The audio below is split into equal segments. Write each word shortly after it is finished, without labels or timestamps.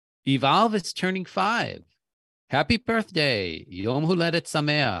Evolve is turning 5. Happy birthday, Yom Huledet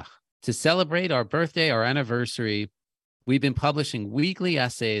Sameach. To celebrate our birthday, our anniversary, we've been publishing weekly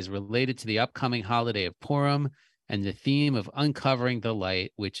essays related to the upcoming holiday of Purim and the theme of uncovering the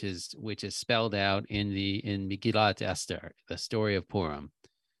light, which is spelled out in Megillat Esther, the story of Purim.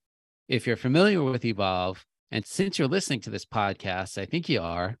 If you're familiar with Evolve, and since you're listening to this podcast, I think you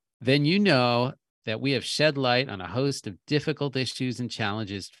are, then you know that we have shed light on a host of difficult issues and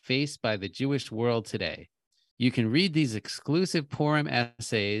challenges faced by the Jewish world today. You can read these exclusive Purim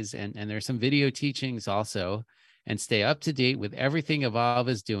essays, and there's some video teachings also, and stay up to date with everything Evolve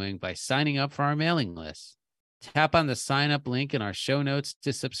is doing by signing up for our mailing list. Tap on the sign up link in our show notes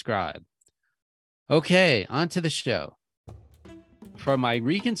to subscribe. Okay, on to the show. From my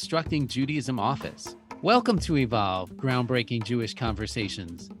Reconstructing Judaism office, welcome to Evolve, Groundbreaking Jewish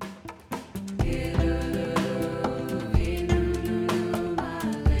Conversations.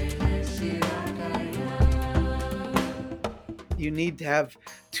 You need to have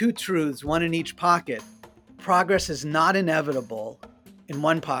two truths, one in each pocket. Progress is not inevitable in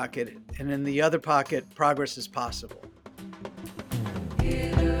one pocket, and in the other pocket, progress is possible.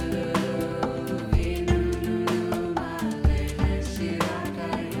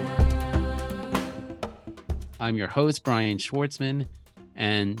 I'm your host, Brian Schwartzman.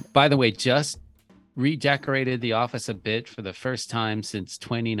 And by the way, just redecorated the office a bit for the first time since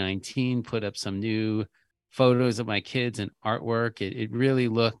 2019, put up some new photos of my kids and artwork. It really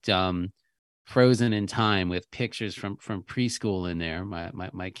looked frozen in time with pictures from preschool in there.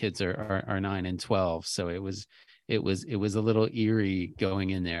 My kids are 9 and 12, so it was a little eerie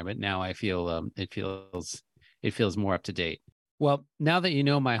going in there. But now I feel it feels more up to date. Well, now that you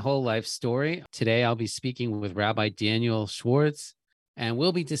know my whole life story, today I'll be speaking with Rabbi Daniel Schwartz, and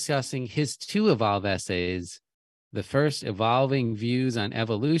we'll be discussing his 2 Evolve essays. The first, Evolving Views on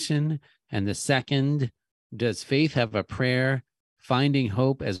Evolution, and the second, Does Faith Have a Prayer? Finding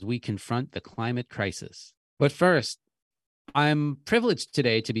Hope as We Confront the Climate Crisis. But first, I'm privileged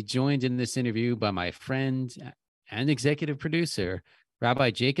today to be joined in this interview by my friend and executive producer,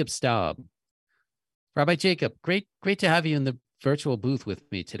 Rabbi Jacob Staub. Rabbi Jacob, great to have you in the virtual booth with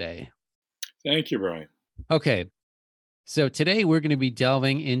me today. Thank you, Brian. Okay, so today we're going to be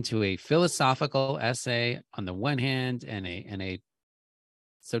delving into a philosophical essay on the one hand and a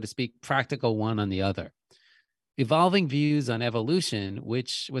so to speak practical one on the other. Evolving Views on Evolution,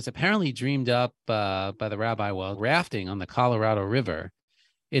 which was apparently dreamed up by the rabbi while rafting on the Colorado River.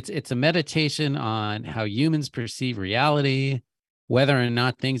 It's a meditation on how humans perceive reality, whether or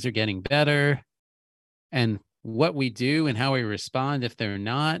not things are getting better, and what we do and how we respond if they're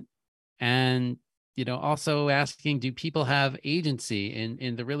not. And, also asking, do people have agency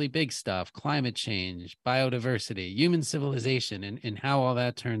in the really big stuff, climate change, biodiversity, human civilization, and how all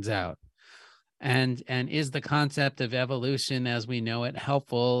that turns out? And is the concept of evolution as we know it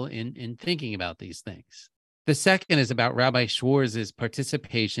helpful in thinking about these things? The second is about Rabbi Schwartz's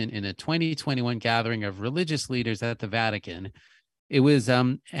participation in a 2021 gathering of religious leaders at the Vatican. It was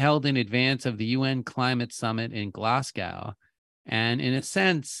held in advance of the UN Climate Summit in Glasgow. And in a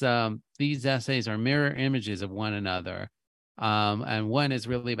sense, these essays are mirror images of one another. And one is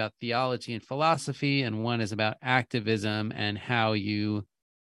really about theology and philosophy, and one is about activism and how you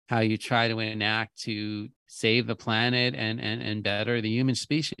try to enact to save the planet and better the human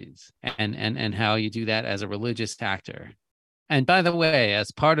species, and how you do that as a religious actor. And by the way,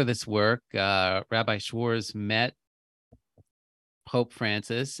 as part of this work, Rabbi Schwartz met Pope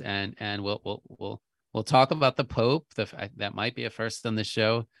Francis, and we'll talk about the Pope. That might be a first on the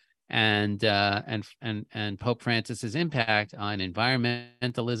show, and Pope Francis's impact on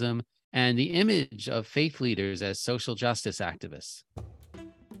environmentalism and the image of faith leaders as social justice activists.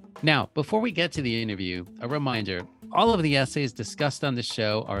 Now, before we get to the interview, a reminder, all of the essays discussed on the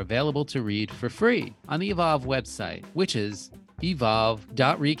show are available to read for free on the Evolve website, which is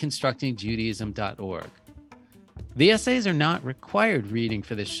evolve.reconstructingjudaism.org. The essays are not required reading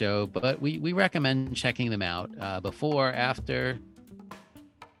for this show, but we recommend checking them out before, after,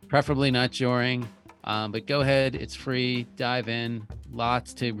 preferably not during, but go ahead, it's free, dive in,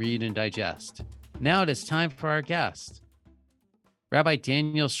 lots to read and digest. Now it is time for our guest. Rabbi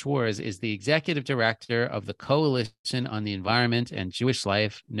Daniel Schwartz is the executive director of the Coalition on the Environment and Jewish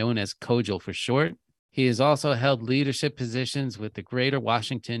Life, known as COJEL for short. He has also held leadership positions with the Greater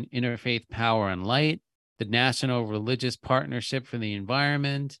Washington Interfaith Power and Light, the National Religious Partnership for the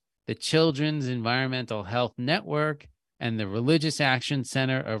Environment, the Children's Environmental Health Network, and the Religious Action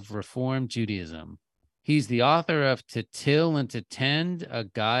Center of Reform Judaism. He's the author of To Till and to Tend, a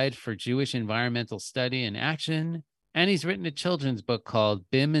guide for Jewish environmental study and action, and he's written a children's book called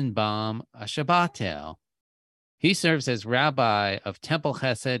Bim and Bom, a Shabbat Tale. He serves as rabbi of Temple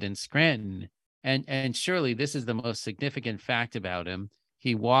Chesed in Scranton, and surely this is the most significant fact about him.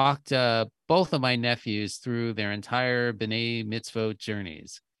 He walked both of my nephews through their entire B'nai Mitzvot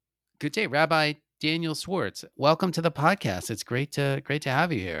journeys. Good day, Rabbi Daniel Schwartz. Welcome to the podcast. It's great to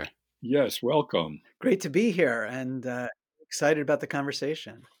have you here. Yes, welcome. Great to be here, and excited about the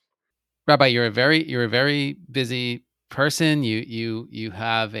conversation. Rabbi, you're a very busy person. You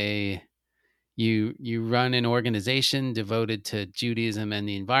have you run an organization devoted to Judaism and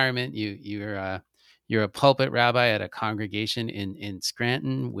the environment. You're a pulpit rabbi at a congregation in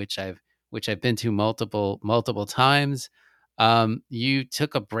Scranton, which I've been to multiple times. You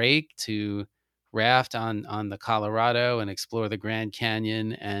took a break to raft on the Colorado and explore the Grand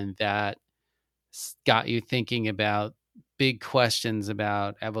Canyon, and that got you thinking about big questions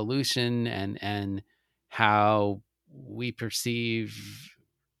about evolution and how we perceive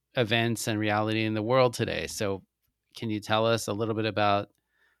events and reality in the world today. So can you tell us a little bit about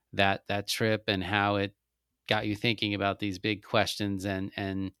that trip and how it got you thinking about these big questions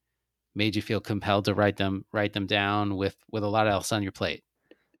and made you feel compelled to write them down with a lot else on your plate?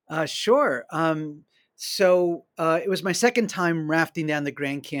 Sure. So it was my second time rafting down the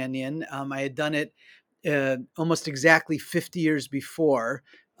Grand Canyon. I had done it almost exactly 50 years before.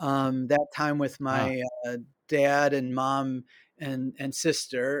 That time with Wow. my dad and mom and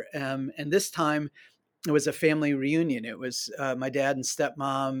sister. And this time it was a family reunion. It was my dad and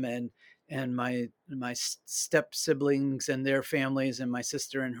stepmom and my step siblings and their families and my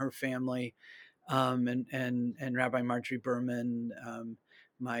sister and her family, and Rabbi Marjorie Berman,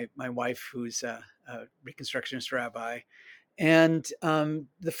 my wife, who's a Reconstructionist rabbi. And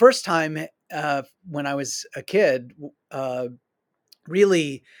the first time when I was a kid,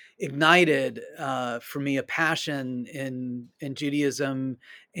 really ignited for me a passion in Judaism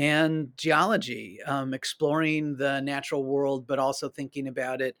and geology, exploring the natural world, but also thinking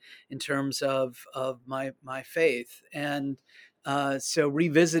about it in terms of my faith. And so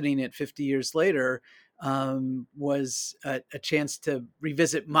revisiting it 50 years later was a chance to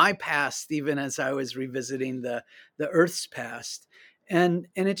revisit my past, even as I was revisiting the Earth's past. And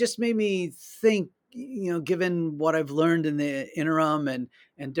it just made me think, given what I've learned in the interim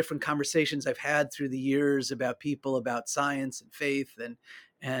and different conversations I've had through the years about people, about science and faith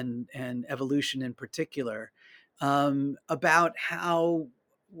and evolution in particular, about how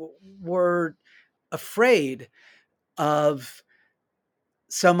we're afraid of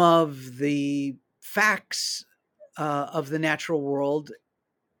some of the facts of the natural world,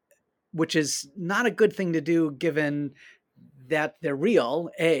 which is not a good thing to do given that they're real,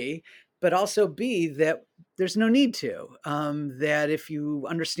 A, but also B, that there's no need to. That if you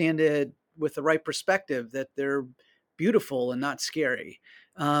understand it with the right perspective, that they're beautiful and not scary.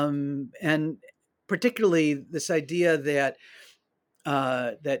 And particularly this idea that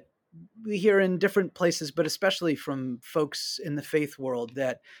we hear in different places, but especially from folks in the faith world,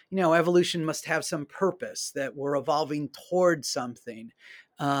 that evolution must have some purpose, that we're evolving towards something,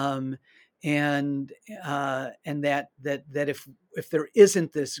 um, and that if there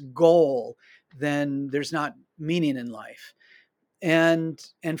isn't this goal, then there's not meaning in life. And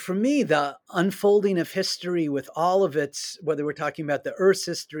for me, the unfolding of history, with all of its, whether we're talking about the Earth's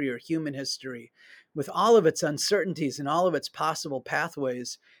history or human history, with all of its uncertainties and all of its possible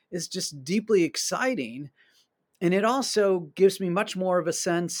pathways, is just deeply exciting. And it also gives me much more of a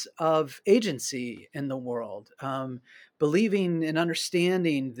sense of agency in the world, believing and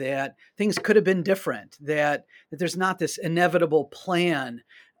understanding that things could have been different, that there's not this inevitable plan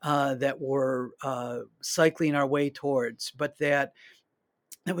that we're cycling our way towards, but that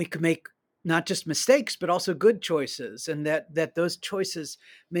we could make not just mistakes, but also good choices, and that those choices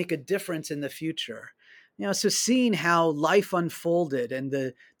make a difference in the future. So seeing how life unfolded and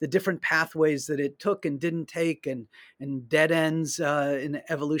the different pathways that it took and didn't take, and dead ends in an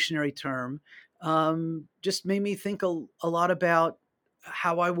evolutionary term, just made me think a lot about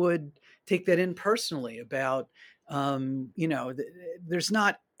how I would take that in personally. About there's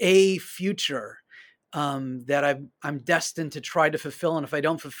not a future that I'm destined to try to fulfill, and if I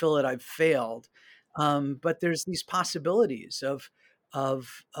don't fulfill it, I've failed. But there's these possibilities of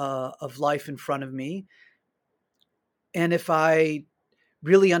life in front of me, and if I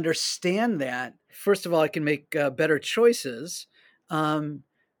really understand that, first of all, I can make better choices, um,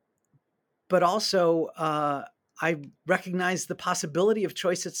 but also I recognize the possibility of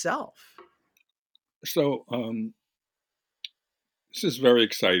choice itself. So this is very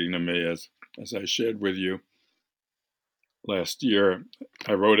exciting to me. As I shared with you last year,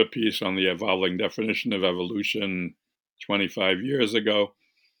 I wrote a piece on the evolving definition of evolution 25 years ago.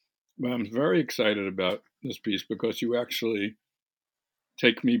 But I'm very excited about this piece because you actually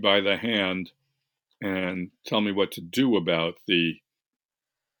take me by the hand and tell me what to do about the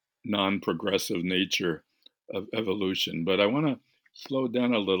non-progressive nature of evolution. But I want to slow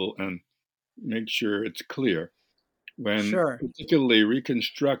down a little and make sure it's clear. When Sure. particularly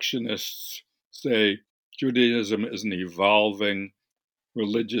Reconstructionists say Judaism is an evolving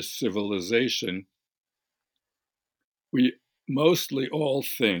religious civilization, we mostly all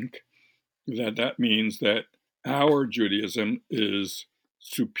think that that means that our Judaism is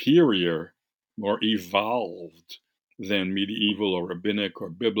superior, more evolved than medieval or rabbinic or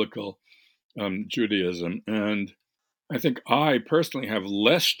biblical Judaism. And I think I personally have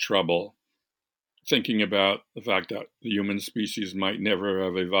less trouble thinking about the fact that the human species might never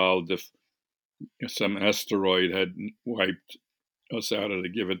have evolved if some asteroid had wiped us out at a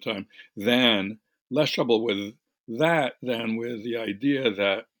given time, than less trouble with that than with the idea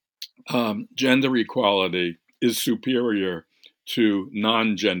that gender equality is superior to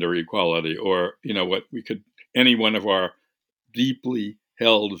non-gender equality, or what we could, any one of our deeply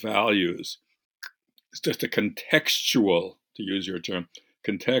held values. It's just a contextual, to use your term,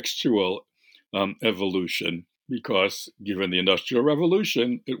 contextual evolution, because given the Industrial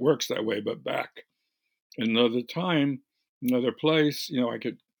Revolution, it works that way. But back another time, another place, I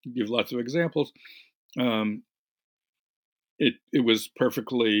could give lots of examples. It was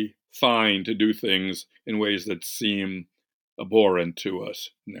perfectly fine to do things in ways that seem abhorrent to us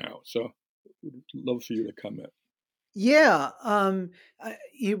now. So, would love for you to comment. Yeah,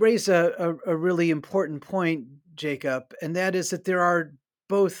 you raise a really important point, Jacob, and that is that there are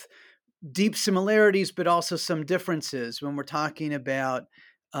both deep similarities, but also some differences when we're talking about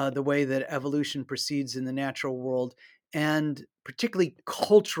the way that evolution proceeds in the natural world, and particularly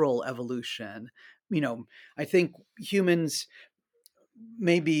cultural evolution. I think humans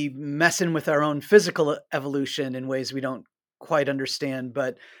may be messing with our own physical evolution in ways we don't quite understand,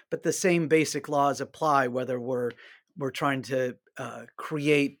 but the same basic laws apply whether we're trying to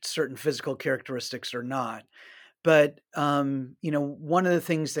create certain physical characteristics or not. But one of the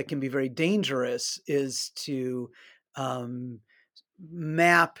things that can be very dangerous is to um,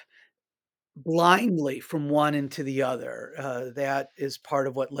 map blindly from one into the other. That is part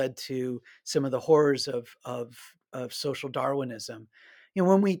of what led to some of the horrors of social Darwinism.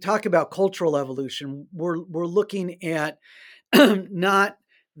 When we talk about cultural evolution, we're looking at not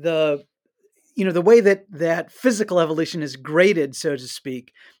the the way that physical evolution is graded, so to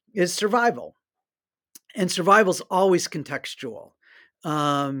speak, is survival, and survival is always contextual.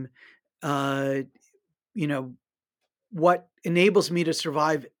 Um, uh, you know, what enables me to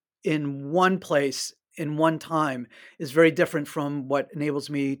survive in one place in one time is very different from what enables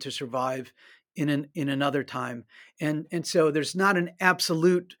me to survive in another time, and so there's not an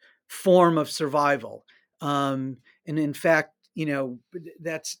absolute form of survival. And in fact,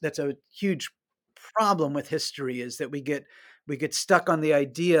 that's a huge problem with history, is that we get stuck on the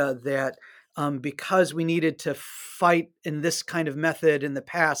idea that because we needed to fight in this kind of method in the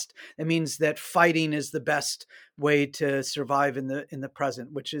past, it means that fighting is the best way to survive in the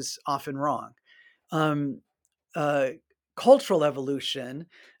present, which is often wrong. Um, uh, Cultural evolution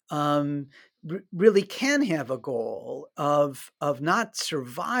really can have a goal of not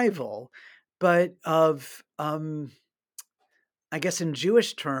survival, but of I guess in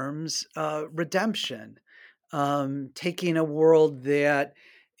Jewish terms, redemption, taking a world that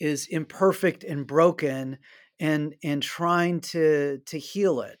is imperfect and broken, and trying to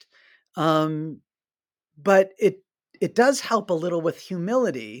heal it. Um, but it does help a little with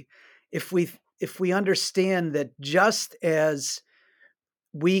humility if we understand that just as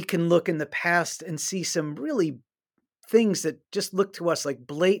we can look in the past and see some really things that just look to us like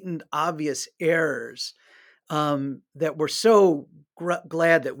blatant, obvious errors, that we're so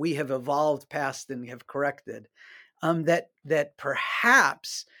glad that we have evolved past and have corrected, that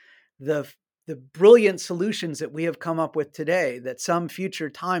perhaps the the brilliant solutions that we have come up with today, that some future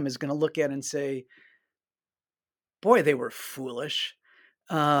time is going to look at and say, boy, they were foolish.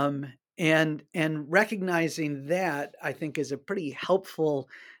 And recognizing that, I think, is a pretty helpful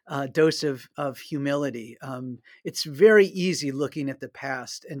dose of humility. It's very easy looking at the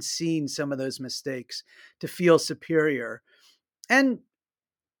past and seeing some of those mistakes to feel superior. And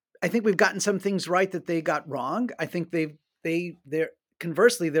I think we've gotten some things right that they got wrong. I think they're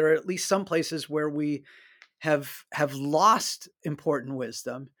conversely, there are at least some places where we have lost important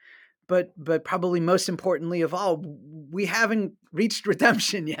wisdom. But probably most importantly of all, we haven't reached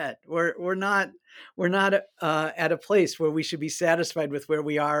redemption yet. We're not at a place where we should be satisfied with where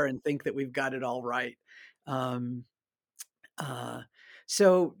we are and think that we've got it all right. Um, Uh,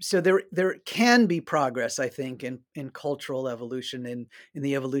 so there can be progress, I think, in cultural evolution, in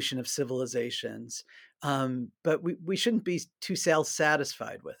the evolution of civilizations, but we shouldn't be too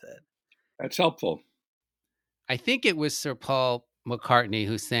self-satisfied with it. That's helpful. I think it was Sir Paul McCartney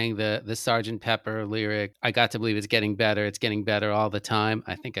who sang the Sergeant Pepper lyric. I got to believe it's getting better. It's getting better all the time.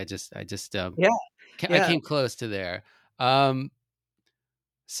 I think Yeah, I yeah. came close to there. Um,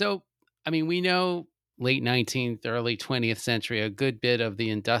 so I mean, we know late 19th, early 20th century, a good bit of the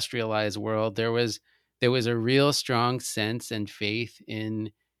industrialized world, there was a real strong sense and faith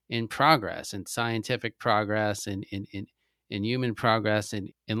in progress and scientific progress and in human progress and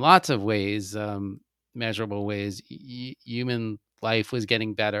in lots of ways, measurable ways. Human life was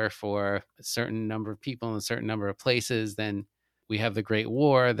getting better for a certain number of people in a certain number of places. Then we have the Great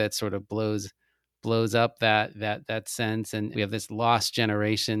War that sort of blows up that sense, and we have this lost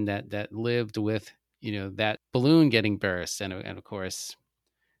generation that lived with, that balloon getting burst, and of course,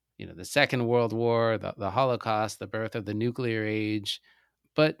 the Second World War, the Holocaust, the birth of the nuclear age.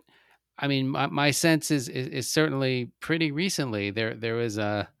 But I mean, my sense is certainly pretty recently there was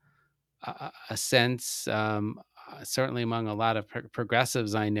a sense, certainly among a lot of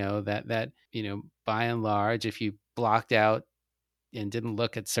progressives I know, that by and large, if you blocked out and didn't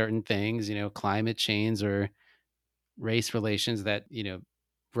look at certain things, climate change or race relations, that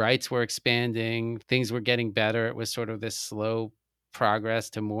rights were expanding, things were getting better. It was sort of this slow progress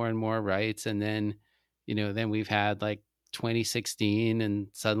to more and more rights, and then then we've had like 2016, and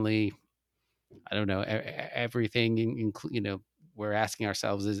suddenly, I don't know, everything, we're asking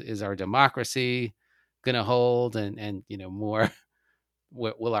ourselves, is our democracy going to hold, and more,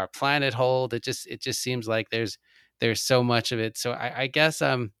 will our planet hold? It just seems like there's so much of it. So I guess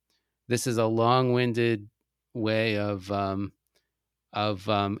this is a long-winded way of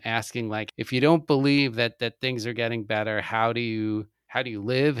asking, like, if you don't believe that things are getting better, how do you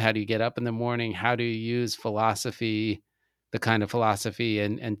live? How do you get up in the morning? How do you use philosophy, the kind of philosophy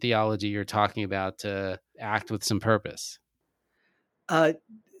and theology you're talking about, to act with some purpose? Uh,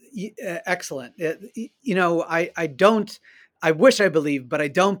 Excellent. I don't. I wish I believed, but I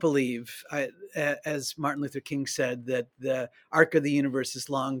don't believe. As Martin Luther King said, that the arc of the universe is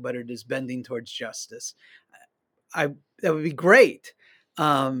long, but it is bending towards justice. I That would be great.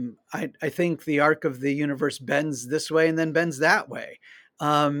 I think the arc of the universe bends this way and then bends that way,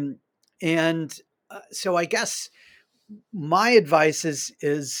 and so I guess my advice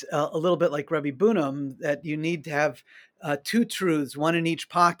is a little bit like Rebbe Bunam, that you need to have two truths, one in each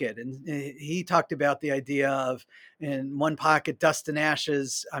pocket. And he talked about the idea of, in one pocket, dust and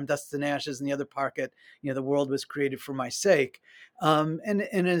ashes, I'm dust and ashes, in the other pocket, the world was created for my sake. And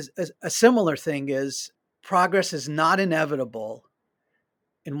as a similar thing is, progress is not inevitable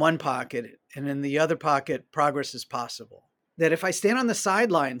in one pocket, and in the other pocket, progress is possible. That if I stand on the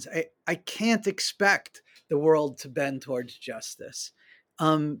sidelines, I can't expect the world to bend towards justice.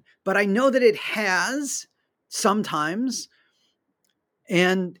 But I know that it has sometimes.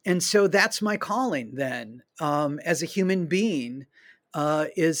 And so that's my calling then, as a human being,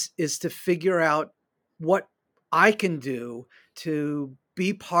 is to figure out what I can do to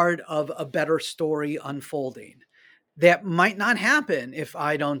be part of a better story unfolding that might not happen if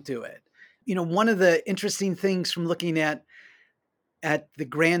I don't do it. One of the interesting things from looking at the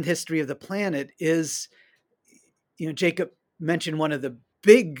grand history of the planet is, Jacob mentioned one of the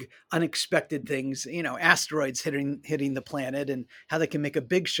big unexpected things, asteroids hitting the planet, and how they can make a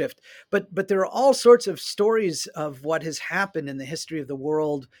big shift. But there are all sorts of stories of what has happened in the history of the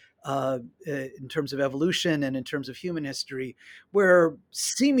world, in terms of evolution and in terms of human history, where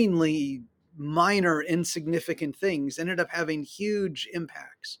seemingly minor, insignificant things ended up having huge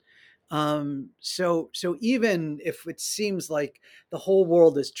impacts. So even if it seems like the whole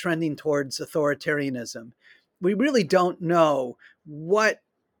world is trending towards authoritarianism, we really don't know what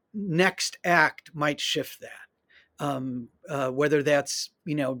next act might shift that. Whether that's,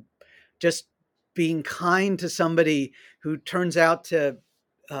 just being kind to somebody who turns out to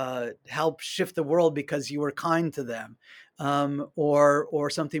help shift the world because you were kind to them, or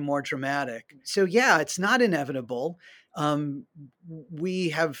something more dramatic. So yeah, it's not inevitable. We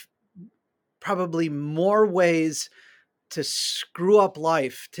have probably more ways to screw up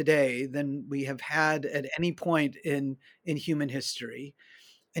life today than we have had at any point in human history.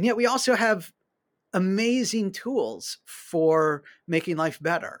 And yet we also have amazing tools for making life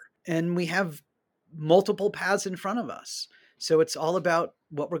better. And we have multiple paths in front of us. So it's all about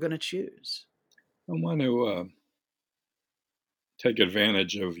what we're going to choose. I want to take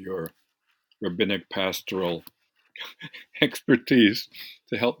advantage of your rabbinic pastoral expertise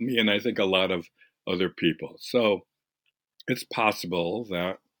to help me, and I think a lot of other people. So it's possible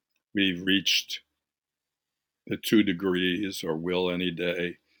that we've reached the 2 degrees or will any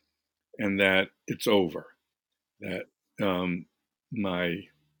day, and that it's over, that my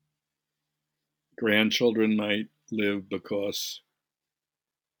grandchildren might live because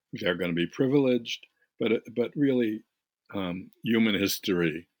they're going to be privileged, but really, human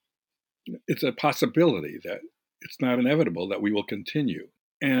history, it's a possibility that it's not inevitable that we will continue.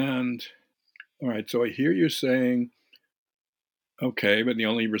 And all right, so I hear you saying, okay, but the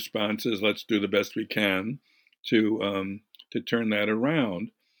only response is let's do the best we can to turn that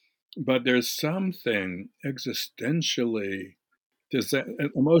around. But there's something existentially,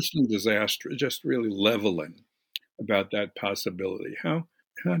 emotionally disastrous, just really leveling about that possibility. How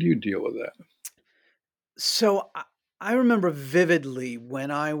do you deal with that? So I remember vividly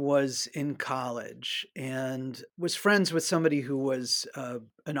when I was in college and was friends with somebody who was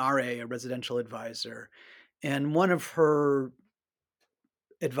an RA, a residential advisor, and one of her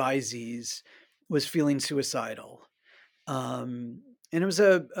advisees was feeling suicidal. And it was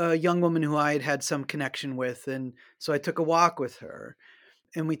a young woman who I had had some connection with. And so I took a walk with her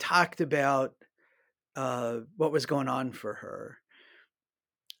and we talked about what was going on for her.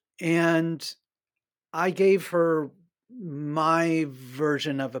 And I gave her my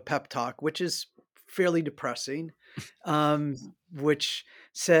version of a pep talk, which is fairly depressing, um, which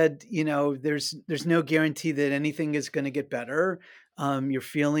said, there's no guarantee that anything is going to get better. You're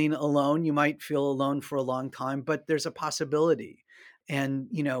feeling alone. You might feel alone for a long time, but there's a possibility. And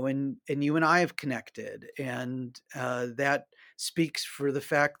and you and I have connected, and that speaks for the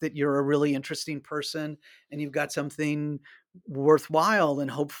fact that you're a really interesting person, and you've got something worthwhile,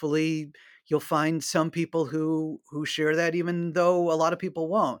 and hopefully you'll find some people who share that, even though a lot of people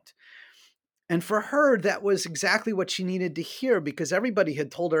won't. And for her, that was exactly what she needed to hear, because everybody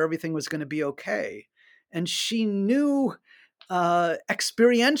had told her everything was going to be okay. And she knew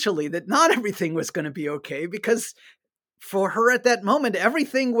experientially that not everything was going to be okay, because for her at that moment,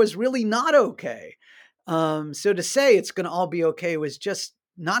 everything was really not okay. So to say it's going to all be okay was just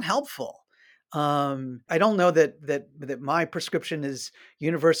not helpful. I don't know that my prescription is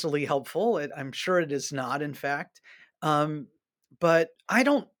universally helpful. I'm sure it is not, in fact. Um, but I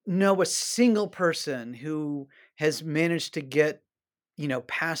don't know a single person who has managed to get,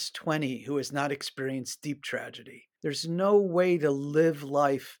 past 20 who has not experienced deep tragedy. There's no way to live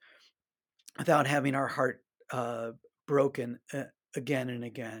life without having our heart broken again and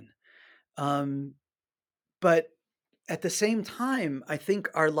again. Um, but at the same time, I think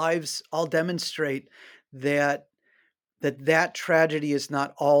our lives all demonstrate that that tragedy is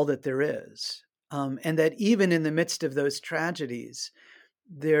not all that there is, and that even in the midst of those tragedies,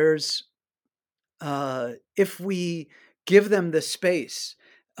 there's if we give them the space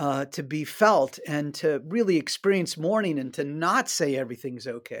to be felt and to really experience mourning and to not say everything's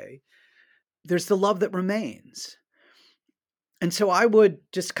okay, there's the love that remains. And so I would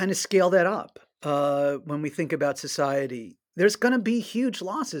just kind of scale that up when we think about society. There's going to be huge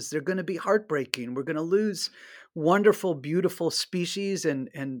losses. They're going to be heartbreaking. We're going to lose wonderful, beautiful species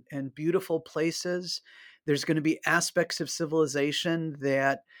and beautiful places. There's going to be aspects of civilization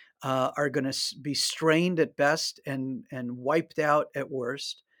that are going to be strained at best and wiped out at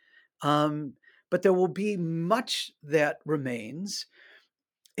worst. But there will be much that remains,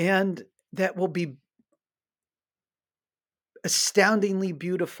 and that will be astoundingly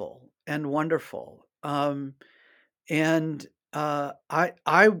beautiful and wonderful. And I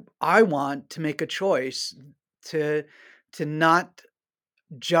want to make a choice to not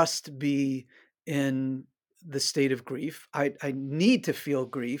just be in the state of grief. I need to feel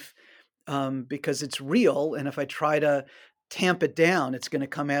grief because it's real, and if I try to tamp it down, it's going to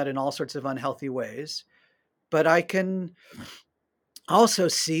come out in all sorts of unhealthy ways. But I can also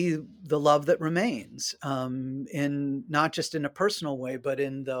see the love that remains, in not just in a personal way, but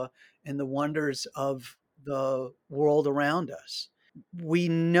in the wonders of the world around us. We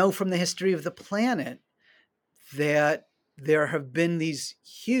know from the history of the planet that there have been these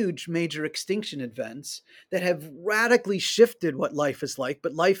huge major extinction events that have radically shifted what life is like,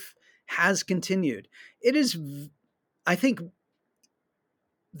 but life has continued. It is, I think,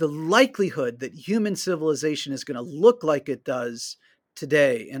 the likelihood that human civilization is going to look like it does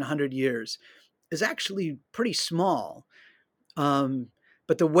today in 100 years is actually pretty small.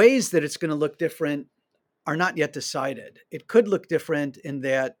 But the ways that it's going to look different are not yet decided. It could look different in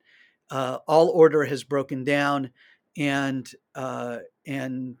that all order has broken down, and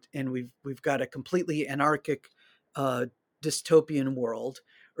we've got a completely anarchic dystopian world,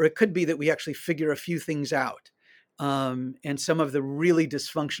 or it could be that we actually figure a few things out, and some of the really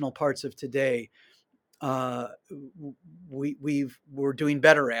dysfunctional parts of today we're doing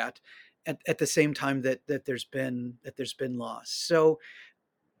better at the same time that there's been loss. So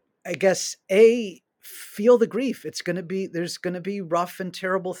I guess feel the grief. There's going to be rough and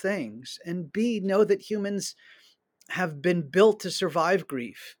terrible things, and B, know that humans have been built to survive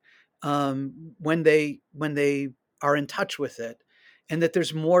grief when they are in touch with it, and that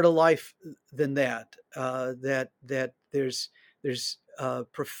there's more to life than that. That there's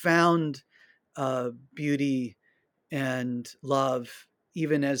profound beauty and love,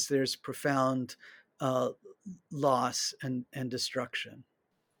 even as there's profound uh, loss and destruction.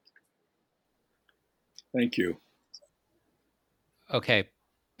 Thank you. Okay,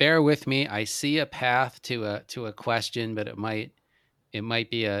 bear with me. I see a path to a question, but it might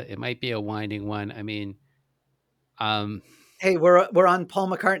be a winding one. I mean, hey, we're on Paul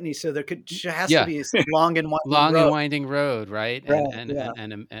McCartney, so has to be a long and winding road, right? Right,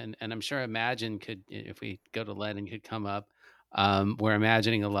 And I'm sure Imagine could, if we go to Lennon, could come up. We're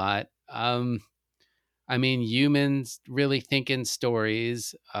imagining a lot. I mean, humans really think in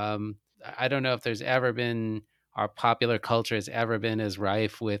stories. I don't know if there's ever been, our popular culture has ever been as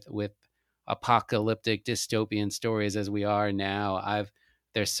rife with apocalyptic dystopian stories as we are now.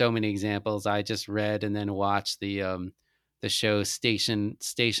 There's so many examples. I just read and then watched the show Station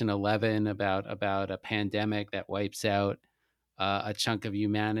 11 about a pandemic that wipes out a chunk of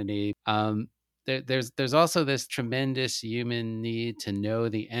humanity. There's also this tremendous human need to know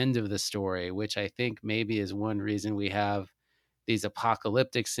the end of the story, which I think maybe is one reason we have these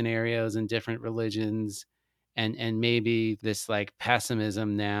apocalyptic scenarios in different religions, and maybe this like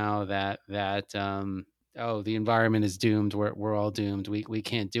pessimism now that oh, the environment is doomed, we're all doomed, we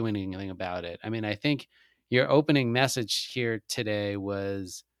can't do anything about it. I mean, I think your opening message here today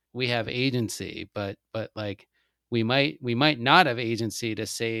was we have agency, but like we might not have agency to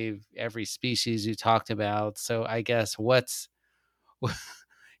save every species you talked about. So I guess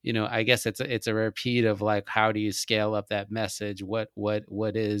I guess it's a repeat of like, how do you scale up that message? What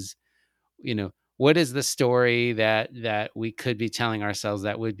is, what is the story that we could be telling ourselves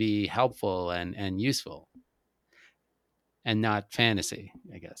that would be helpful and useful and not fantasy,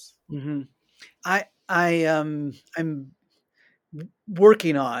 I guess. Mm-hmm. I'm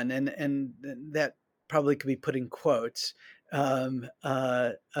working on, and that probably could be put in quotes, a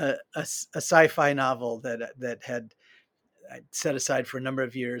sci-fi novel that had I set aside for a number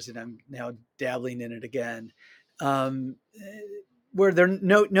of years, and I'm now dabbling in it again, where there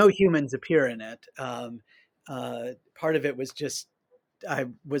no humans appear in it. Part of it was just I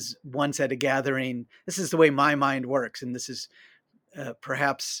was once at a gathering. This is the way my mind works, and this is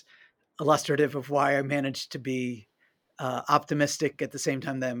perhaps illustrative of why I managed to be optimistic at the same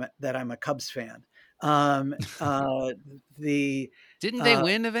time that I'm a Cubs fan. Didn't they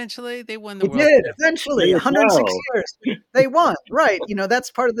win eventually? They won the They World did Series. eventually, 106 years. They won, right? That's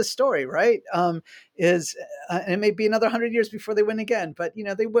part of the story, right? And it may be another 100 years before they win again, but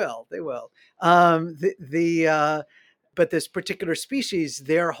they will. They will. But this particular species,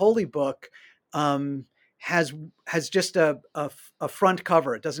 their holy book, has just a front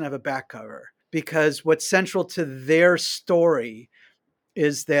cover. It doesn't have a back cover, because what's central to their story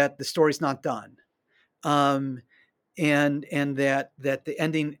is that the story's not done, and that the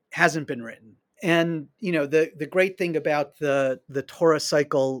ending hasn't been written. And the great thing about the Torah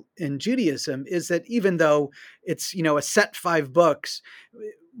cycle in Judaism is that even though it's a set 5 books,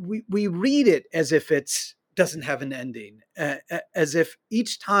 we read it as if it's doesn't have an ending, as if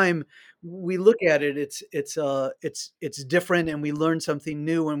each time we look at it, it's different, and we learn something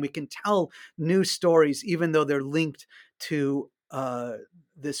new, and we can tell new stories even though they're linked to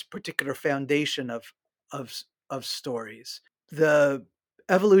this particular foundation of stories. The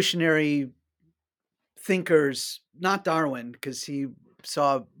evolutionary thinkers, not Darwin, because he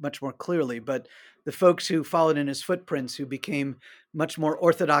saw much more clearly, but the folks who followed in his footprints, who became much more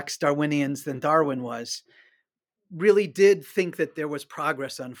orthodox Darwinians than Darwin was, really did think that there was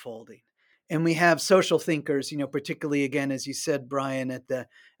progress unfolding. And we have social thinkers, particularly, again, as you said, Brian, at the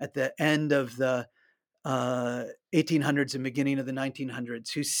end of the 1800s and beginning of the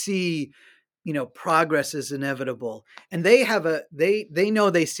 1900s, who see progress is inevitable, and they know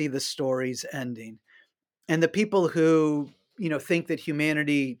they see the stories ending. And the people who think that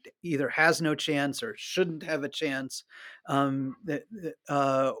humanity either has no chance or shouldn't have a chance, or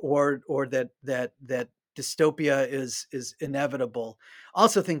that dystopia is inevitable,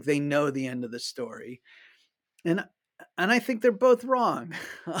 also think they know the end of the story. And I think they're both wrong.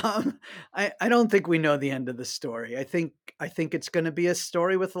 I don't think we know the end of the story. I think it's going to be a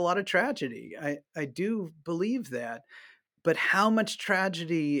story with a lot of tragedy. I do believe that. but how much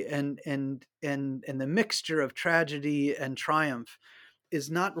tragedy and the mixture of tragedy and triumph is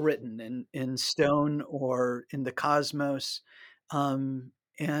not written in stone or in the cosmos, um,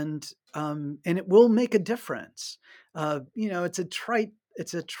 and it will make a difference.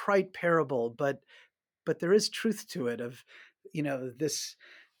 It's a trite parable, but there is truth to it. Of this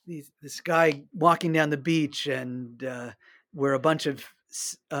guy walking down the beach, and where a bunch of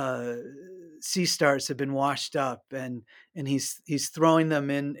uh, sea stars have been washed up, and he's throwing them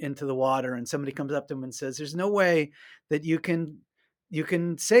into the water, and somebody comes up to him and says, "There's no way that you can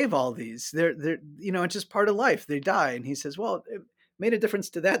save all these. They're it's just part of life. They die." And he says, "Well, it made a difference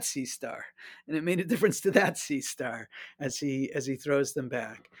to that sea star, and it made a difference to that sea star," as he throws them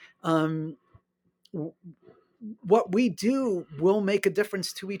back. Um, what we do will make a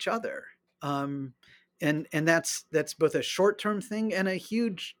difference to each other, um, and that's both a short-term thing and a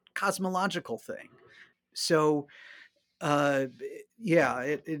huge cosmological thing. So uh, yeah,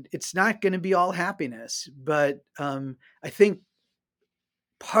 it's not going to be all happiness, but I think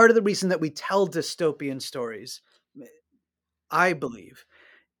part of the reason that we tell dystopian stories, I believe,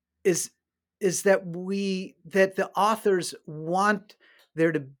 is is that the authors want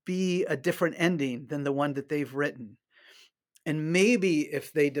there to be a different ending than the one that they've written. And maybe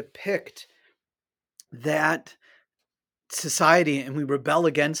if they depict that society and we rebel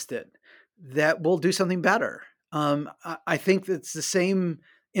against it, that we'll do something better. I think that's the same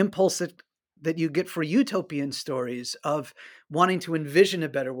impulse that you get for utopian stories of wanting to envision a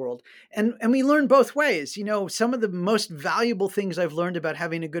better world. And we learn both ways. Some of the most valuable things I've learned about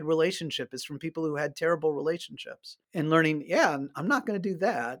having a good relationship is from people who had terrible relationships, and learning, yeah, I'm not going to do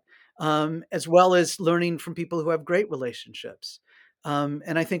that. As well as learning from people who have great relationships.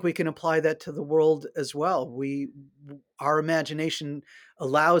 And I think we can apply that to the world as well. Our imagination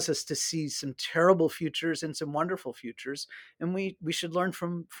allows us to see some terrible futures and some wonderful futures, and we should learn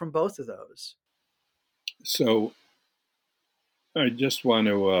from both of those. So I just want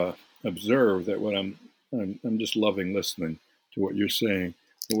to observe that I'm just loving listening to what you're saying.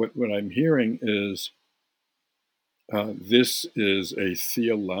 What I'm hearing is this is a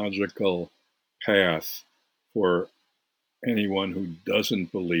theological path for anyone who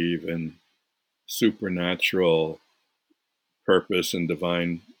doesn't believe in supernatural purpose and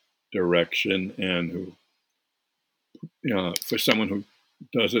divine direction, and who, for someone who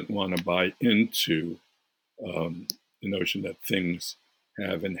doesn't want to buy into the notion that things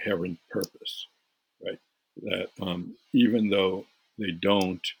have inherent purpose, right? That even though they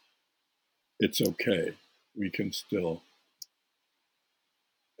don't, it's okay. We can still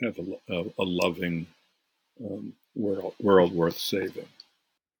have a loving world worth saving.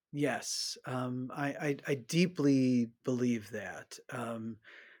 Yes, I deeply believe that, and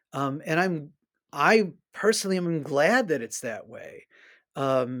I personally am glad that it's that way,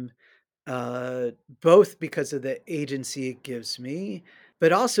 um, both because of the agency it gives me,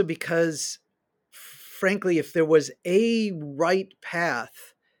 but also because, frankly, if there was a right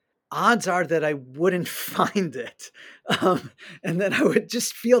path, odds are that I wouldn't find it. And then I would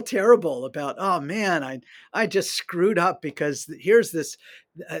just feel terrible about, oh man, I just screwed up because here's this,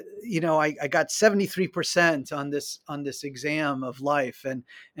 I got 73% on this exam of life, and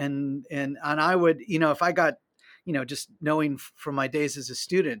I would, if I got, just knowing from my days as a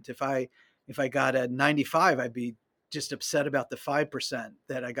student, if I got a 95, I'd be just upset about the 5%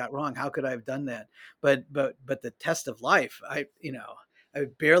 that I got wrong. How could I have done that? But the test of life, I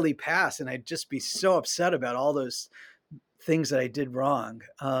would barely pass, and I'd just be so upset about all those things that I did wrong.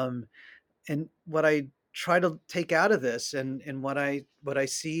 And what I try to take out of this, and what I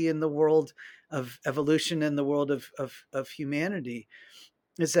see in the world of evolution and the world of humanity,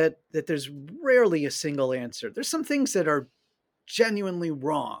 is that there's rarely a single answer. There's some things that are genuinely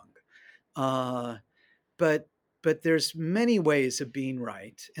wrong, uh, but there's many ways of being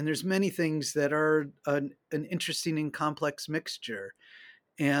right, and there's many things that are an interesting and complex mixture.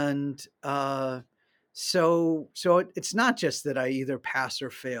 And so it's not just that I either pass or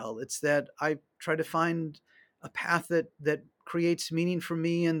fail. It's that I try to find a path that creates meaning for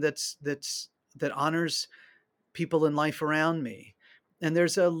me, and that honors people in life around me. And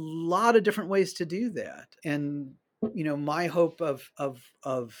there's a lot of different ways to do that. And my hope of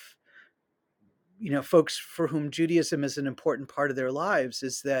folks for whom Judaism is an important part of their lives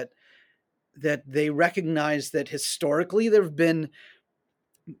is that they recognize that historically there have been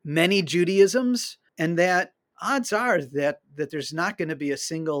many Judaisms, and that odds are that there's not going to be a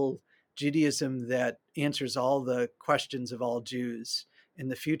single Judaism that answers all the questions of all Jews in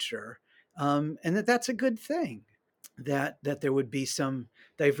the future, and that's a good thing. That there would be some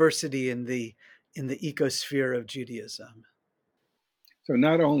diversity in the ecosphere of Judaism. So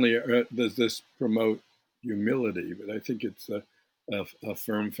not only does this promote humility, but I think it's a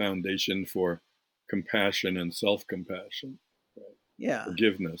firm foundation for compassion and self-compassion, right? Yeah.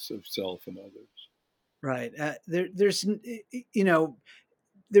 Forgiveness of self and others. Right. There's, you know,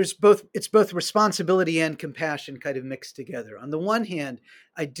 there's both, it's both responsibility and compassion kind of mixed together. On the one hand,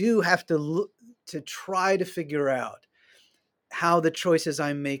 I do have to look to try to figure out how the choices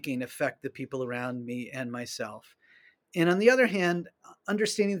I'm making affect the people around me and myself. And on the other hand,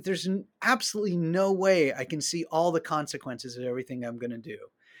 understanding that there's absolutely no way I can see all the consequences of everything I'm going to do.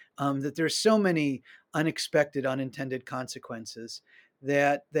 That there's so many unexpected, unintended consequences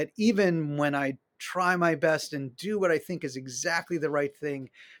that even when I try my best and do what I think is exactly the right thing,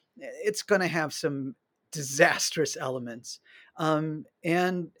 it's going to have some disastrous elements. And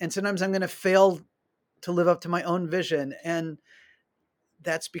sometimes I'm going to fail to live up to my own vision, and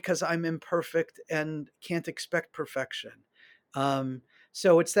that's because I'm imperfect and can't expect perfection. Um,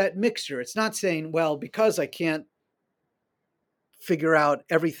 so it's that mixture. It's not saying, well, because I can't figure out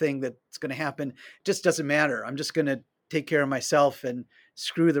everything that's going to happen, it just doesn't matter. I'm just going to take care of myself and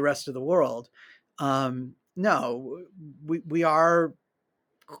screw the rest of the world. No, we are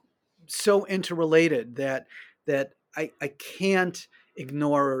so interrelated that I can't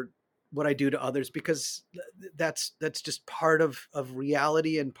ignore what I do to others, because that's just part of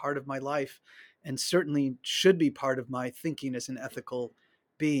reality and part of my life, and certainly should be part of my thinking as an ethical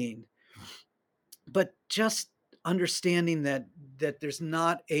being. But just understanding that there's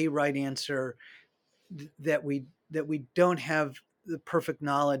not a right answer, that we don't have the perfect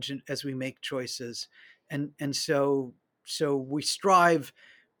knowledge as we make choices, and so we strive,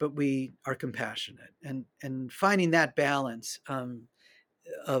 but we are compassionate, and finding that balance,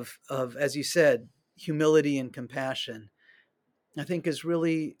 of, as you said, humility and compassion, I think is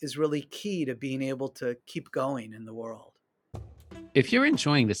really key to being able to keep going in the world. If you're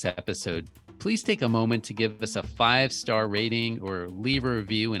enjoying this episode, please take a moment to give us a 5-star rating or leave a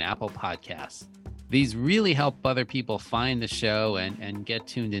review in Apple Podcasts. These really help other people find the show and get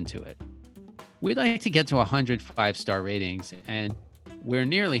tuned into it. We'd like to get to 100 5-star ratings, and we're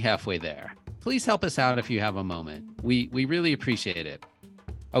nearly halfway there. Please help us out if you have a moment. We really appreciate it.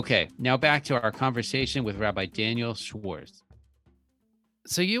 Okay, now back to our conversation with Rabbi Daniel Schwartz.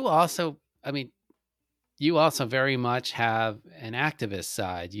 So you also very much have an activist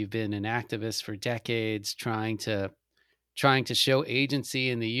side. You've been an activist for decades, trying to show agency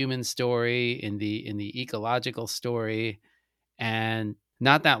in the human story, in the ecological story. And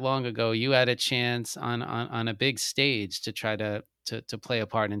not that long ago, you had a chance on a big stage to try to play a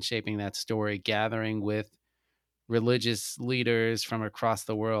part in shaping that story, gathering with religious leaders from across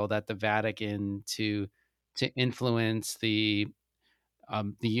the world at the Vatican to influence the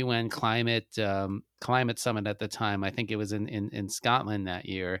UN climate summit at the time. I think it was in Scotland that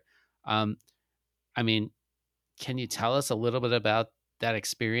year. Um, I mean, can you tell us a little bit about that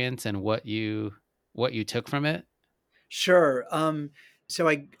experience and what you took from it? Sure. So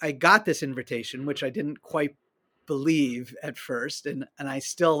I got this invitation, which I didn't quite believe at first, and I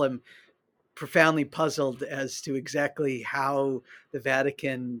still am profoundly puzzled as to exactly how the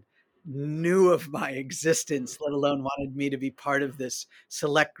Vatican knew of my existence, let alone wanted me to be part of this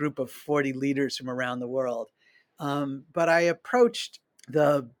select group of 40 leaders from around the world. But I approached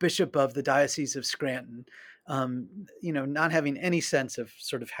the bishop of the Diocese of Scranton, not having any sense of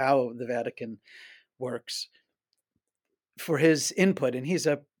sort of how the Vatican works, for his input. And he's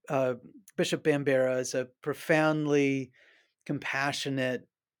Bishop Bambera is a profoundly compassionate,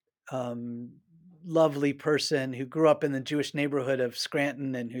 um, lovely person who grew up in the Jewish neighborhood of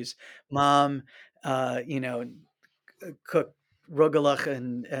Scranton, and whose mom, uh, you know, cooked rogalach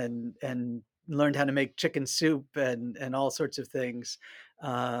and learned how to make chicken soup and all sorts of things.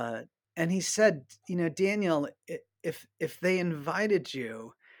 Uh, and he said, Daniel, if they invited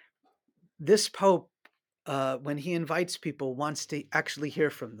you, this Pope, when he invites people, wants to actually hear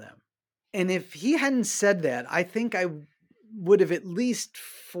from them. And if he hadn't said that, I think I would have, at least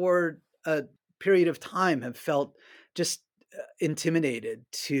for a period of time, have felt just intimidated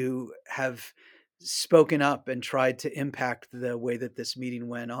to have spoken up and tried to impact the way that this meeting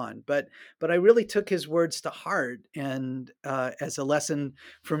went on. But I really took his words to heart, and as a lesson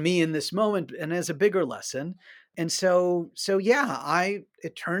for me in this moment, and as a bigger lesson. And so yeah,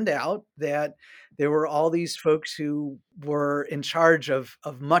 it turned out that there were all these folks who were in charge of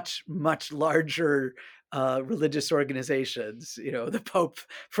much larger religious organizations. The Pope,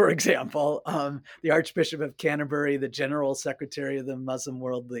 for example, the Archbishop of Canterbury, the General Secretary of the Muslim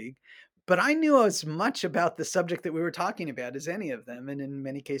World League. but I knew as much about the subject that we were talking about as any of them, and in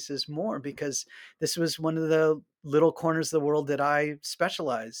many cases more, because this was one of the little corners of the world that I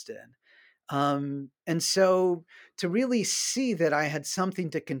specialized in. And so to really see that I had something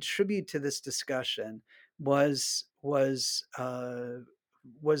to contribute to this discussion was a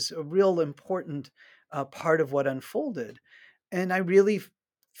real important part of what unfolded, and I really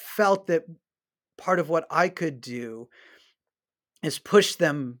felt that part of what I could do is push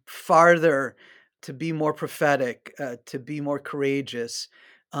them farther to be more prophetic, to be more courageous,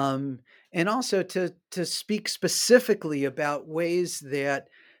 um, and also to speak specifically about ways that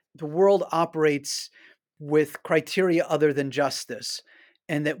the world operates with criteria other than justice,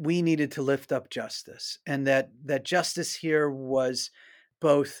 and that we needed to lift up justice, and that justice here was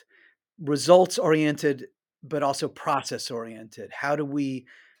both results oriented but also process oriented. How do we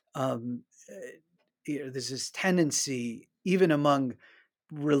um, there's this tendency even among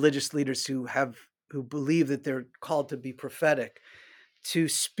religious leaders who believe that they're called to be prophetic, to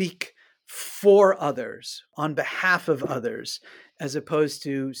speak for others on behalf of others, as opposed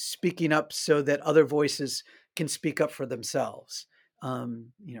to speaking up so that other voices can speak up for themselves.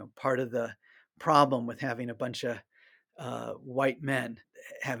 Part of the problem with having a bunch of white men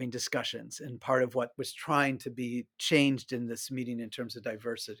having discussions, and part of what was trying to be changed in this meeting in terms of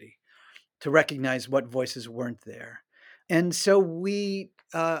diversity, to recognize what voices weren't there. And so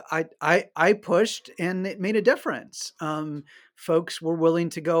I pushed, and it made a difference. Folks were willing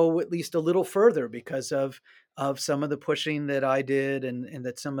to go at least a little further because of some of the pushing that I did, and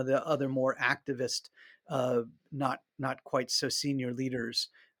that some of the other more activist, not quite so senior leaders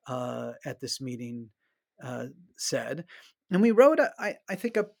at this meeting said. And we wrote, I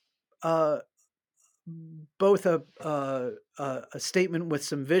think, uh, both a statement with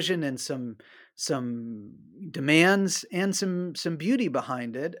some vision and some demands and some beauty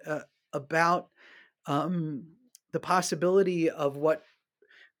behind it, about um, the possibility of what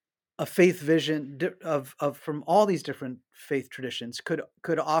a faith vision of from all these different faith traditions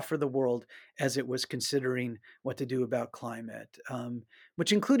could offer the world as it was considering what to do about climate,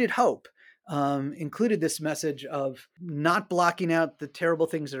 which included hope, included this message of not blocking out the terrible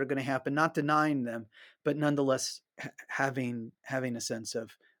things that are going to happen, not denying them, but nonetheless having a sense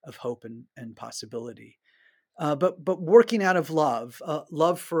of hope and possibility, but working out of love,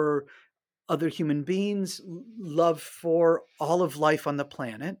 love for other human beings, love for all of life on the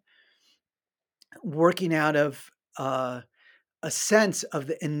planet, working out of a sense of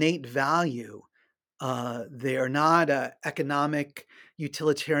the innate value. They are not an economic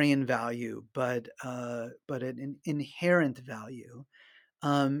utilitarian value, but an inherent value,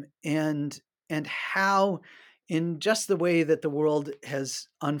 and how, in just the way that the world has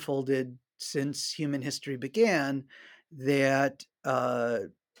unfolded since human history began, that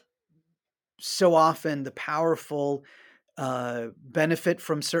so often the powerful benefit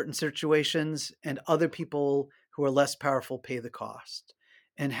from certain situations, and other people who are less powerful pay the cost,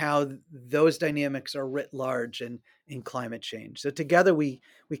 and how those dynamics are writ large in climate change. So together we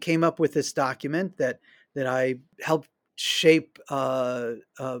came up with this document that I helped shape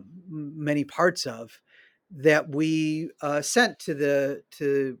many parts of, that we sent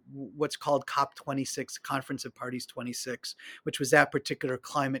to what's called COP26, Conference of Parties 26, which was that particular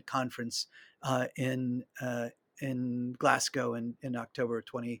climate conference in Glasgow in October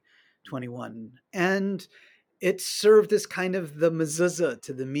 2021. And it served as kind of the mezuzah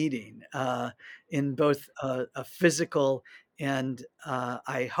to the meeting, in both a physical and,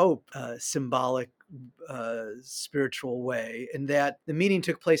 I hope, symbolic, spiritual way. And that the meeting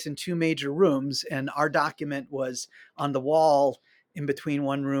took place in two major rooms, and our document was on the wall in between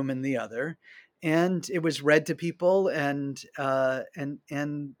one room and the other. And it was read to people, and I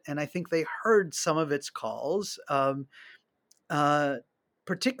think they heard some of its calls, uh,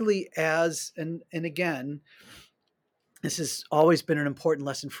 particularly and again, this has always been an important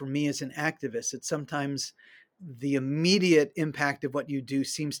lesson for me as an activist. That sometimes the immediate impact of what you do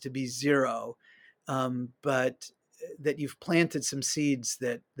seems to be zero, but that you've planted some seeds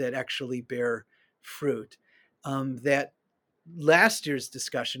that actually bear fruit. That last year's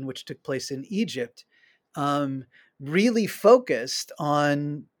discussion, which took place in Egypt, really focused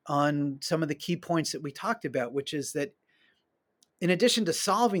on some of the key points that we talked about, which is that in addition to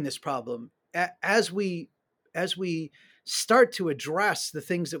solving this problem, as we start to address the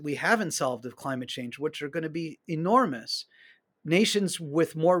things that we haven't solved of climate change, which are going to be enormous, nations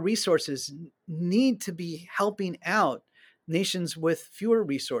with more resources need to be helping out nations with fewer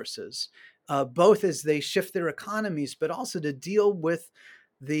resources, both as they shift their economies, but also to deal with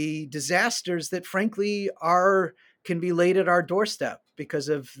the disasters that, frankly, can be laid at our doorstep because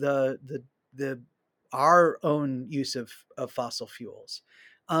of the our own use of fossil fuels.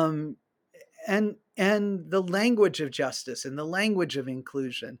 Um, and the language of justice and the language of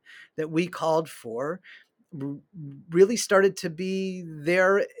inclusion that we called for really started to be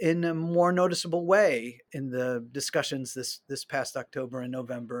there in a more noticeable way in the discussions this past October and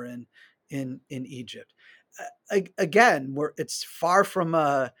November in Egypt. Again, it's far from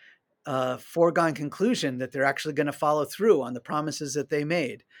a foregone conclusion that they're actually going to follow through on the promises that they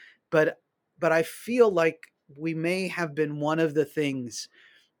made, but I feel like we may have been one of the things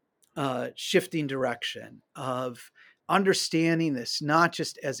shifting direction of understanding this not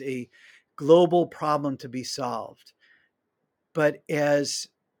just as a global problem to be solved, but as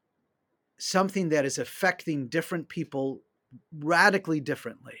something that is affecting different people radically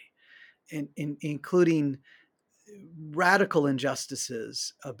differently, including radical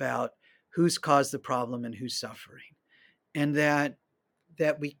injustices about who's caused the problem and who's suffering, and that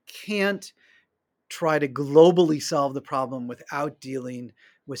we can't try to globally solve the problem without dealing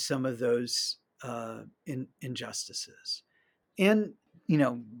with some of those injustices. And,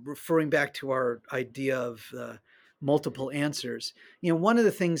 referring back to our idea of multiple answers, one of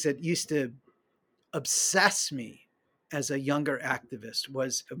the things that used to obsess me as a younger activist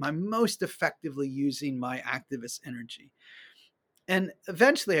was, am I most effectively using my activist energy? And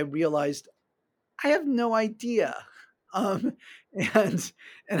eventually I realized I have no idea. Um, and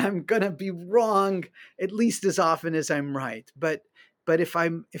I'm gonna be wrong at least as often as I'm right. But if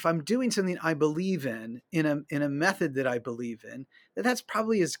I'm doing something I believe in a method that I believe in, that's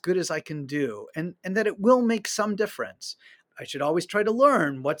probably as good as I can do, and that it will make some difference. I should always try to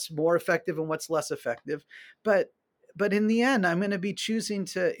learn what's more effective and what's less effective, but in the end, I'm going to be choosing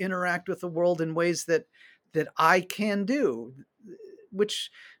to interact with the world in ways that I can do,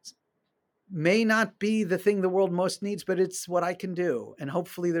 which may not be the thing the world most needs, but it's what I can do. And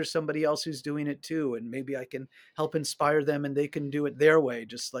hopefully there's somebody else who's doing it too. And maybe I can help inspire them and they can do it their way,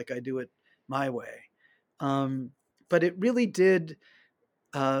 just like I do it my way. But it really did,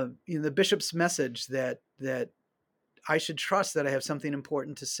 the bishop's message that I should trust that I have something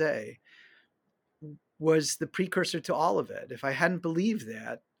important to say was the precursor to all of it. If I hadn't believed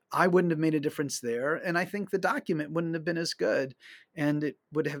that, I wouldn't have made a difference there. And I think the document wouldn't have been as good, and it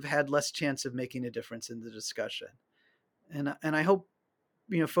would have had less chance of making a difference in the discussion. And I hope,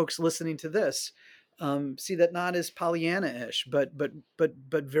 folks listening to this see that not as Pollyanna-ish, but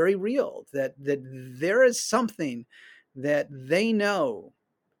very real, that there is something that they know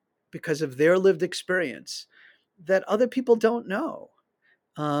because of their lived experience that other people don't know.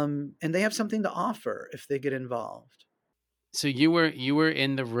 And they have something to offer if they get involved. So you were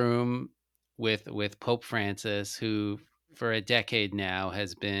in the room with Pope Francis, who for a decade now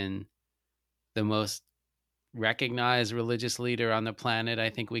has been the most recognized religious leader on the planet. I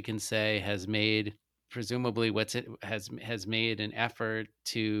think we can say has made presumably has made an effort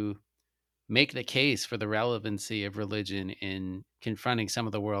to make the case for the relevancy of religion in confronting some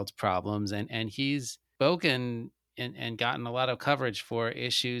of the world's problems, and he's spoken and gotten a lot of coverage for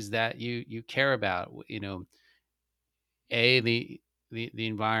issues that you care about, the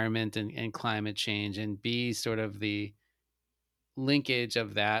environment and climate change, and B, sort of the linkage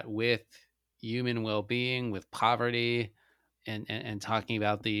of that with human well-being, with poverty, and talking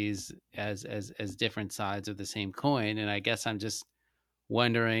about these as different sides of the same coin. And I guess I'm just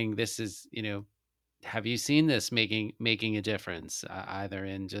wondering, this is, have you seen this making a difference, either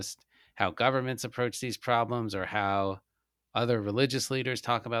in just how governments approach these problems or how other religious leaders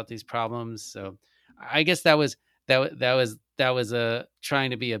talk about these problems? So I guess that was a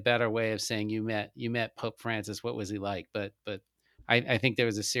trying to be a better way of saying you met Pope Francis. What was he like? But I think there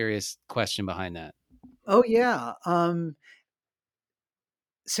was a serious question behind that. Oh yeah.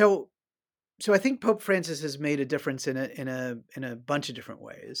 So I think Pope Francis has made a difference in a bunch of different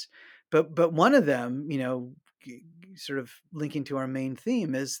ways, but one of them, sort of linking to our main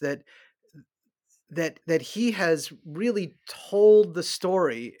theme, is that he has really told the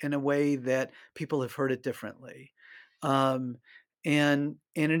story in a way that people have heard it differently, um, and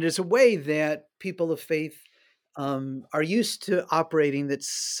it is a way that people of faith are used to operating that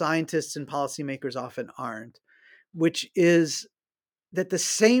scientists and policymakers often aren't, which is that the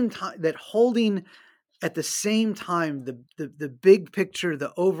same time that holding at the same time the big picture,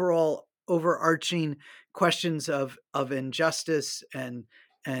 the overall overarching questions of injustice and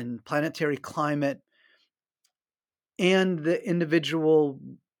planetary climate, and the individual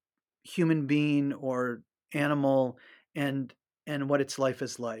human being or animal, and what its life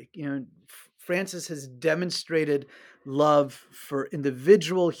is like. Francis has demonstrated love for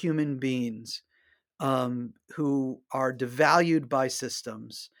individual human beings who are devalued by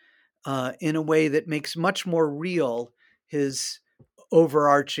systems in a way that makes much more real his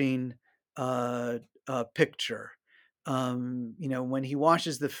overarching uh, picture. When he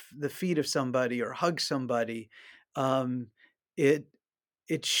washes the feet of somebody or hugs somebody, um, it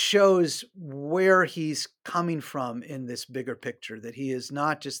it shows where he's coming from in this bigger picture. That he is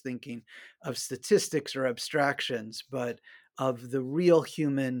not just thinking of statistics or abstractions, but of the real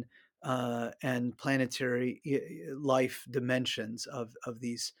human and planetary life dimensions of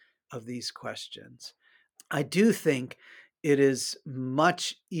these questions. I do think it is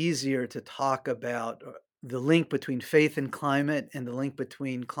much easier to talk about the link between faith and climate and the link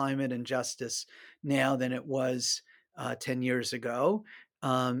between climate and justice now than it was 10 years ago,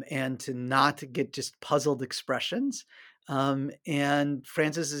 and to not get just puzzled expressions. And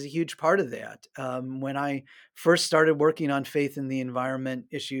Francis is a huge part of that. When I first started working on faith and the environment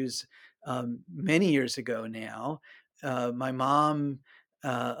issues many years ago now, my mom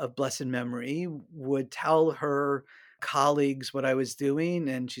of blessed memory would tell her colleagues what I was doing,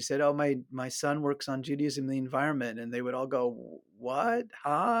 and she said, "Oh, my son works on Judaism and the environment," and they would all go, "What?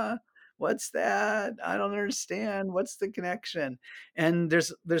 Huh? What's that? I don't understand. What's the connection?" And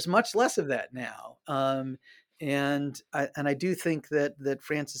there's much less of that now, and I do think that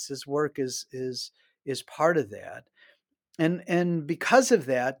Francis's work is part of that, and because of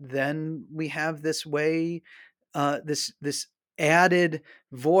that, then we have this way, this added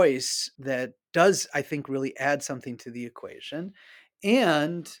voice that does, I think, really add something to the equation.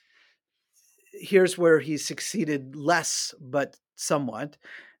 And here's where he succeeded less, but somewhat: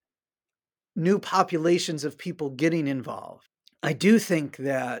 new populations of people getting involved. I do think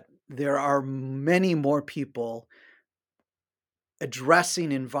that there are many more people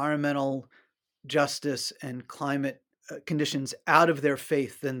addressing environmental justice and climate conditions out of their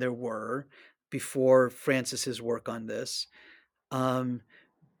faith than there were before Francis's work on this. Um,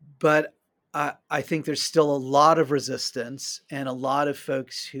 but I think there's still a lot of resistance and a lot of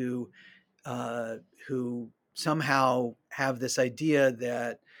folks uh, who somehow have this idea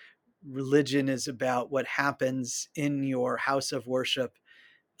that religion is about what happens in your house of worship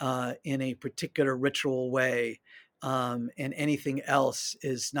in a particular ritual way, and anything else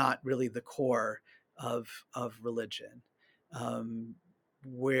is not really the core of religion.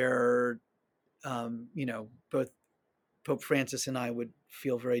 Where both Pope Francis and I would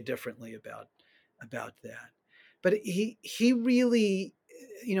feel very differently about that. But he really,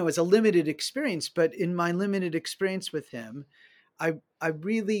 is a limited experience. But in my limited experience with him, I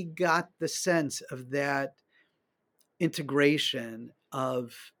really got the sense of that integration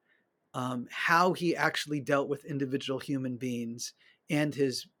of how he actually dealt with individual human beings and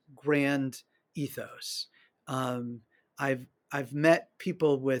his grand ethos. Um, I've met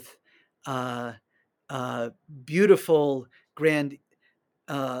people with uh, uh, beautiful grand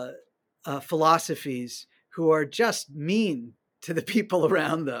uh, philosophies who are just mean to the people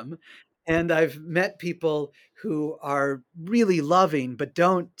around them. And I've met people who are really loving, but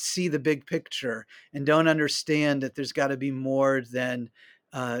don't see the big picture and don't understand that there's got to be more than,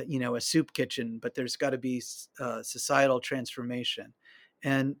 a soup kitchen, but there's got to be societal transformation.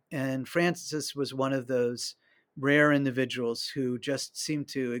 And Francis was one of those rare individuals who just seemed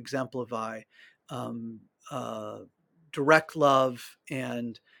to exemplify um, uh, direct love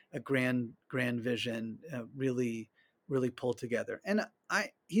and a grand vision, really pulled together. And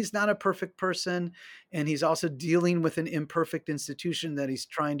he's not a perfect person, and he's also dealing with an imperfect institution that he's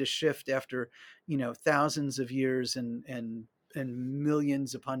trying to shift after thousands of years and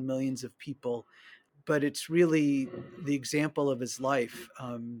millions upon millions of people. But it's really the example of his life,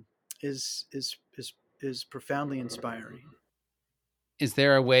 is is is is profoundly inspiring. Is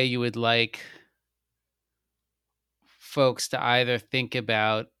there a way you would like folks to either think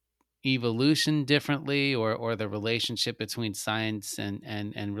about evolution differently, or the relationship between science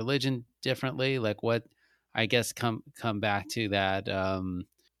and religion differently? Like, what, I guess, come back to that,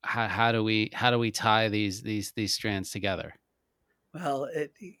 how do we tie these strands together? Well,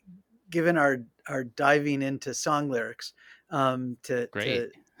 given our diving into song lyrics, to Great.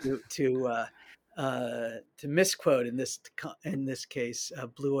 to misquote in this case,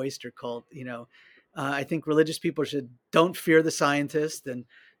 Blue Oyster Cult. I think religious people should don't fear the scientist,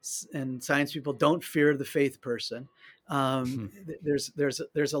 and science people don't fear the faith person.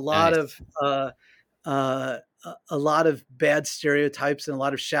 There's a lot Nice. of a lot of bad stereotypes and a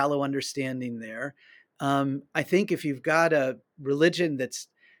lot of shallow understanding there. I think if you've got a religion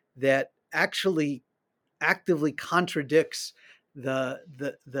that actually actively contradicts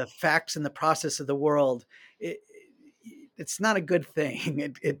the facts and the process of the world, it, it's not a good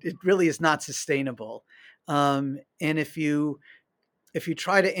thing. It really is not sustainable. And if you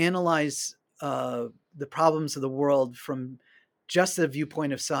try to analyze the problems of the world from just the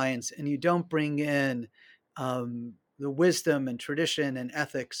viewpoint of science, and you don't bring in the wisdom and tradition and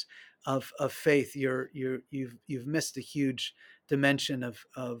ethics of faith, you've missed a huge dimension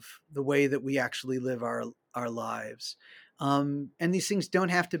of the way that we actually live our lives. And these things don't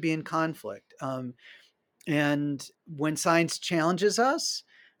have to be in conflict. And when science challenges us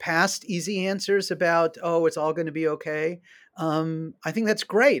past easy answers about, oh, it's all going to be okay, I think that's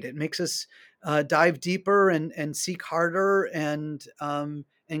great. It makes us dive deeper and seek harder and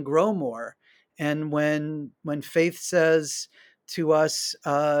grow more. And when faith says to us,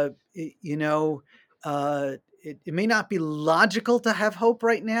 it may not be logical to have hope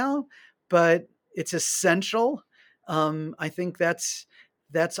right now, but it's essential. I think that's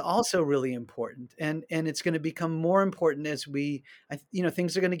also really important, and it's going to become more important as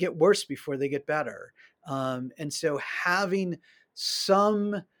things are going to get worse before they get better. And so having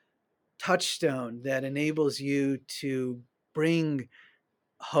some touchstone that enables you to bring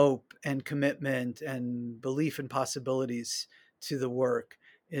hope and commitment and belief in possibilities to the work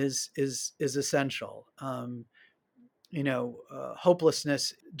is essential.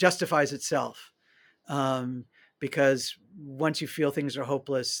 Hopelessness justifies itself. Because once you feel things are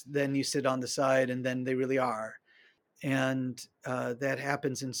hopeless, then you sit on the side, and then they really are. And that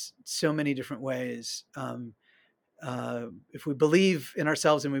happens in so many different ways. If we believe in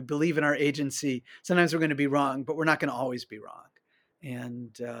ourselves and we believe in our agency, sometimes we're going to be wrong, but we're not going to always be wrong.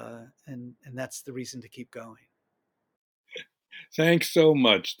 And that's the reason to keep going. Thanks so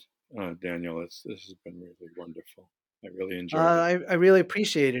much, Daniel. This has been really wonderful. I really enjoyed it. I really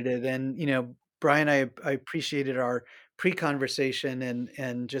appreciated it. And, Brian, I appreciated our pre-conversation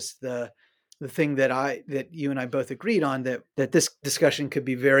and just the thing that you and I both agreed on, that this discussion could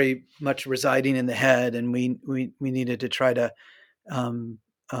be very much residing in the head, and we needed to try to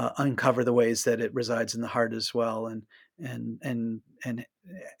uncover the ways that it resides in the heart as well. And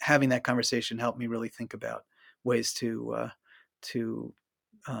having that conversation helped me really think about ways to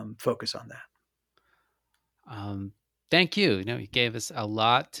focus on that. Thank you. You gave us a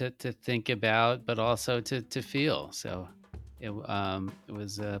lot to think about, but also to feel. So it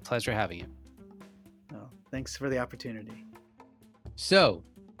was a pleasure having you. Oh, thanks for the opportunity. So,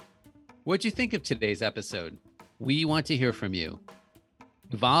 what'd you think of today's episode? We want to hear from you.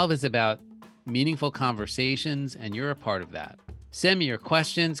 Evolve is about meaningful conversations, and you're a part of that. Send me your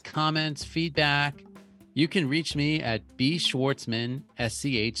questions, comments, feedback. You can reach me at bschwartzman,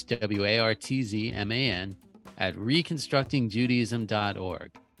 SCHWARTZMAN, at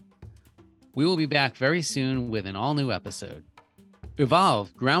reconstructingjudaism.org. We will be back very soon with an all-new episode.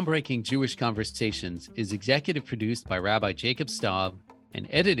 Evolve, Groundbreaking Jewish Conversations is executive produced by Rabbi Jacob Staub and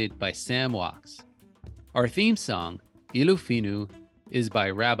edited by Sam Wachs. Our theme song, Ilufinu, is by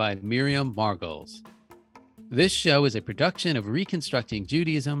Rabbi Miriam Margols. This show is a production of Reconstructing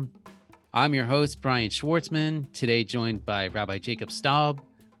Judaism. I'm your host, Brian Schwartzman, today joined by Rabbi Jacob Staub.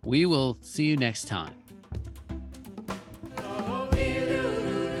 We will see you next time.